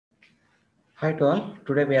Hi to all.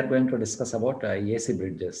 Today we are going to discuss about AC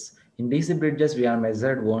bridges. In DC bridges, we are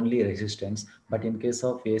measured only resistance, but in case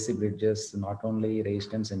of AC bridges, not only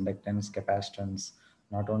resistance, inductance, capacitance,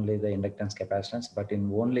 not only the inductance, capacitance, but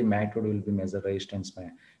in only magnitude will be measured resistance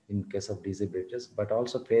in case of DC bridges, but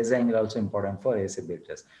also phase angle also important for AC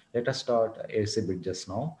bridges. Let us start AC bridges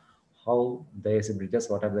now. How the AC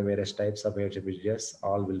bridges, what are the various types of AC bridges,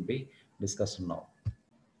 all will be discussed now.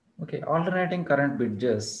 Okay, alternating current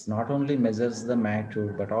bridges not only measures the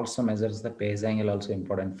magnitude but also measures the phase angle, also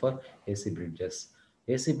important for AC bridges.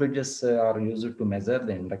 AC bridges are used to measure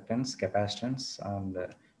the inductance, capacitance, and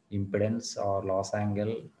impedance or loss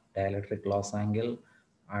angle, dielectric loss angle,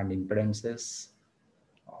 and impedances.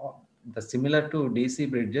 Uh, The similar to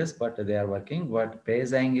DC bridges, but they are working, but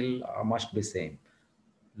phase angle must be same.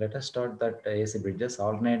 Let us start that AC bridges.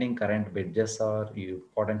 Alternating current bridges are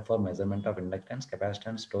important for measurement of inductance,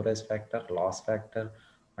 capacitance, storage factor, loss factor,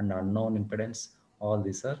 and unknown impedance. All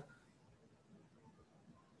these are.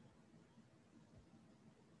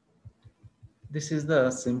 This is the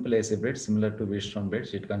simple AC bridge similar to Wheatstone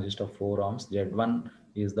bridge. It consists of four arms. Z1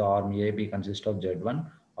 is the arm AB consists of Z1,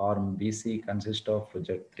 arm BC consists of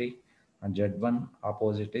Z3, and Z1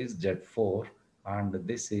 opposite is Z4, and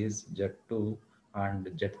this is Z2 and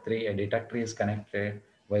Z3. A detector is connected.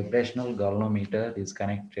 Vibrational galvanometer is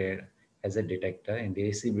connected as a detector. In the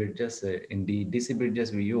AC bridges, in the DC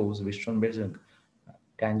bridges, we use Wheatstone bridge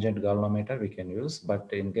tangent galvanometer we can use,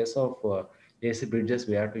 but in case of AC bridges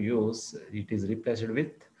we have to use, it is replaced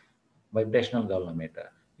with vibrational galvanometer.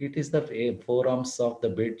 It is the four arms of the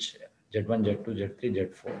bridge Z1, Z2, Z3,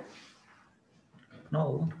 Z4.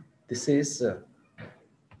 Now this is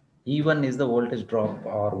E1 is the voltage drop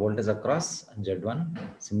or voltage across Z1.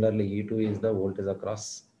 Similarly, E2 is the voltage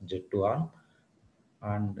across Z2 arm,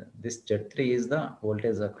 and this Z3 is the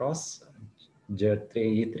voltage across Z3,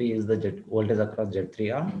 E3 is the voltage across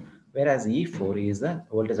Z3 arm, whereas E4 is the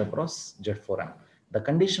voltage across Z4 arm. The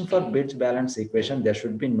condition for bridge balance equation, there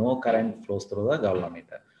should be no current flows through the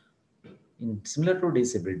galvanometer. In similar to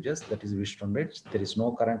DC bridges, that is Wheatstone bridge, there is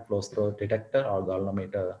no current flows through detector or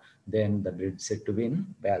galvanometer, then the bridge is said to be in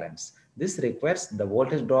balance. This requires the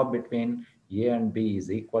voltage drop between A and B is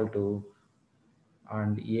equal to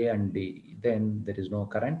and A and D, then there is no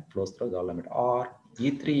current flows through galvanometer. Or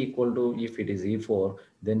E3 equal to, if it is E4,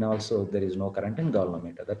 then also there is no current in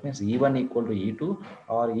galvanometer. That means E1 equal to E2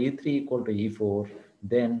 or E3 equal to E4,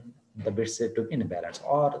 then the bit said to be in balance.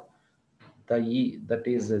 Or the E, that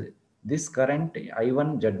is this current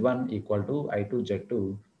I1 Z1 equal to I2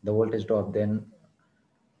 Z2, the voltage drop, then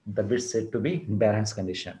the bit said to be in balance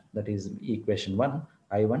condition. That is equation 1,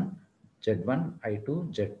 I1 Z1 I2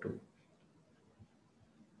 Z2.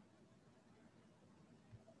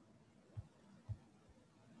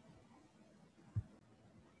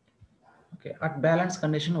 Okay, at balance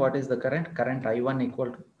condition, what is the current? Current I1 equal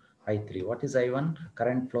to I3. What is I1?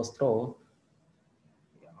 Current flows through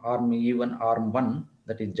arm E1, arm 1,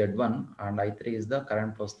 that is Z1, and I3 is the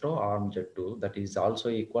current flows through arm Z2, that is also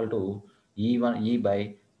equal to E1, E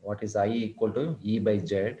by, what is I equal to E by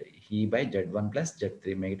Z, E by Z1 plus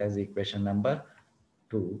Z3. Make it as equation number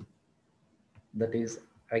 2. That is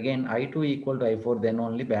again I2 equal to I4, then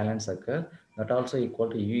only balance occur, that also equal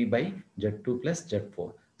to E by Z2 plus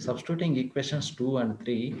Z4. Substituting equations 2 and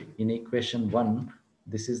 3 in equation 1,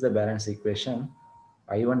 this is the balance equation,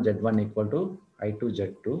 I1 Z1 equal to I2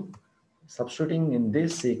 Z2. Substituting in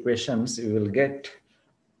these equations, you will get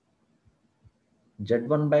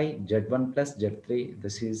Z1 by Z1 plus Z3.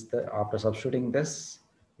 This is the, after substituting this,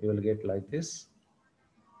 you will get like this.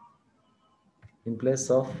 In place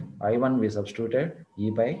of I1, we substituted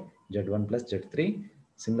E by Z1 plus Z3,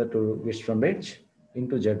 similar to Wheatstone bridge,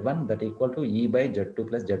 into Z1, that equal to E by Z2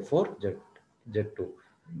 plus Z4, Z2.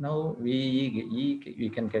 Now we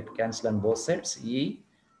can get cancel on both sides. E,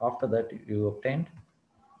 after that you obtained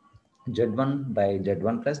Z1 by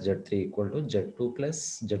Z1 plus Z3 equal to Z2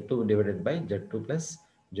 plus Z2 divided by Z2 plus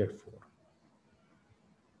Z4.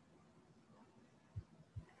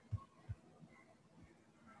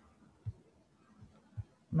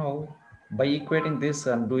 Now, by equating this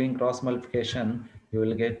and doing cross multiplication, you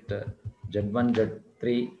will get Z1,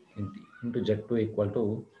 Z3 into Z2 equal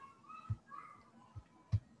to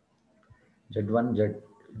Z1,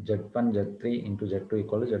 Z1, Z3 into Z2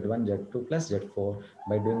 equal to Z1, Z2 plus Z4.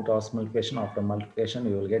 By doing cross multiplication, after multiplication,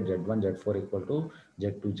 you will get Z1, Z4 equal to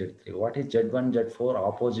Z2, Z3. What is Z1, Z4?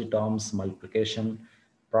 Opposite arms multiplication.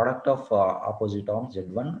 Product of opposite arms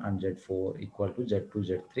Z1 and Z4 equal to Z2,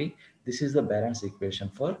 Z3. This is the balance equation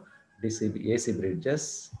for DC, AC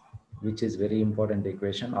bridges, which is very important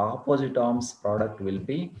equation. Opposite arms product will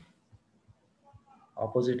be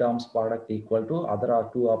opposite arms product equal to other are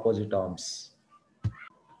two opposite arms.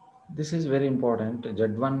 This is very important.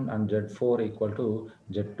 Z1 and Z4 equal to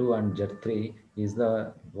Z2 and Z3 is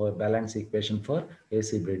the balance equation for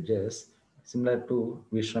AC bridges. Similar to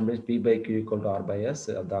Vishram bridge, P by Q equal to R by S,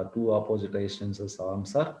 the two opposite resistance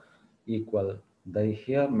arms are equal. The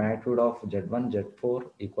here magnitude of Z1, Z4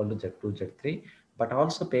 equal to Z2, Z3, but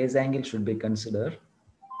also phase angle should be considered.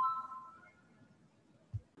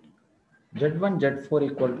 Z1,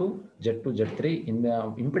 Z4 equal to Z2, Z3. In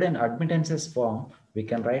the impedance admittances form, we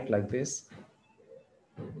can write like this.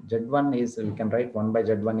 Z1 is, we can write 1 by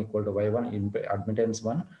Z1 equal to Y1 in admittance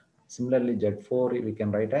 1. Similarly, Z4 we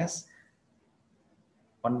can write as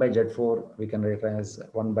 1 by Z4, we can write as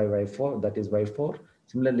 1 by Y4, that is Y4.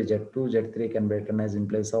 Similarly, Z2, Z3 can be written as in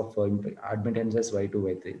place of admittances Y2,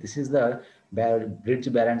 Y3. This is the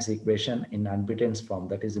bridge balance equation in admittance form.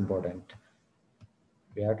 That is important.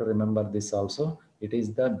 We have to remember this also. It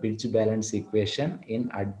is the bridge balance equation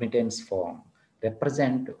in admittance form.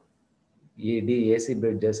 Represent AC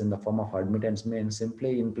bridges in the form of admittance means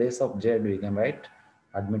simply in place of Z we can write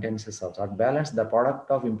admittances of at balance the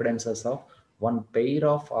product of impedances of one pair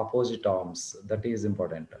of opposite arms. That is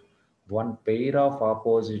important. One pair of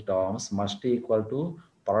opposite arms must equal to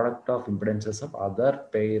product of impedances of other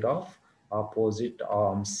pair of opposite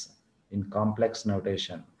arms in complex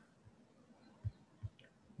notation.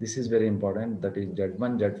 This is very important. That is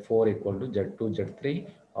Z1, Z4 equal to Z2, Z3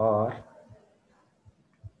 or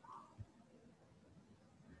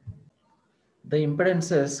the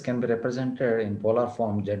impedances can be represented in polar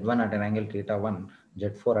form Z1 at an angle theta 1,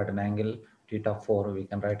 Z4 at an angle theta 4. We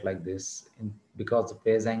can write like this because the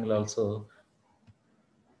phase angle also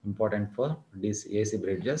important for these AC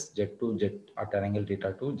bridges Z2 Z at an angle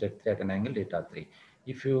theta 2, Z3 at an angle theta 3.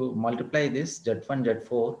 If you multiply this Z1,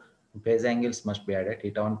 Z4, phase angles must be added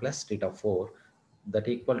theta 1 plus theta 4 that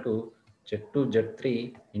equal to Z2,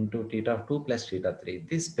 Z3 into theta 2 plus theta 3.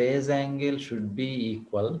 This phase angle should be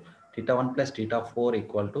equal theta 1 plus theta 4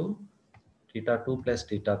 equal to theta 2 plus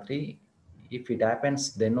theta 3. If it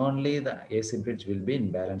happens, then only the AC bridge will be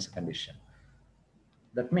in balance condition.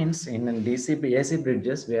 That means in AC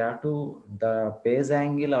bridges, we have to, the phase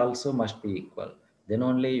angle also must be equal. Then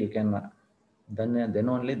only you can, then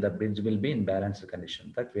only the bridge will be in balanced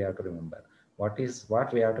condition. That we have to remember. What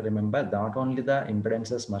we have to remember, not only the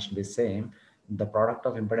impedances must be same, the product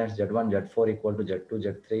of impedance Z1, Z4 equal to Z2,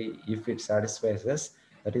 Z3, if it satisfies us,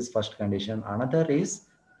 that is first condition. Another is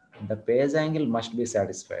the phase angle must be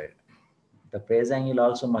satisfied. The phase angle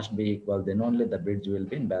also must be equal, then only the bridge will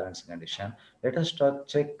be in balanced condition. Let us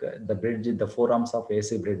check the bridge, the four arms of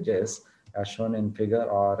AC bridges as shown in figure,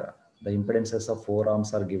 or the impedances of four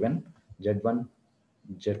arms are given. Z1,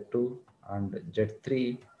 Z2 and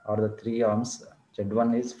Z3 are the three arms.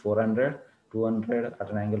 Z1 is 400, 200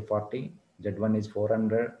 at an angle 40. Z1 is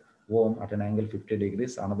 400 ohm at an angle 50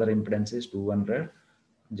 degrees. Another impedance is 200.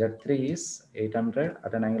 Z3 is 800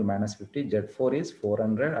 at an angle minus 50. Z4 is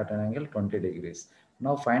 400 at an angle 20 degrees.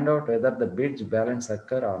 Now find out whether the bridge balance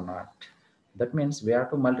occur or not. That means we have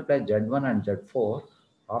to multiply Z1 and Z4.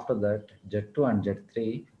 After that, Z2 and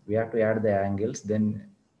Z3, we have to add the angles. Then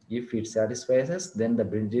if it satisfies us, then the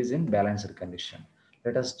bridge is in balanced condition.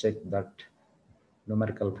 Let us check that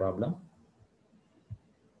numerical problem.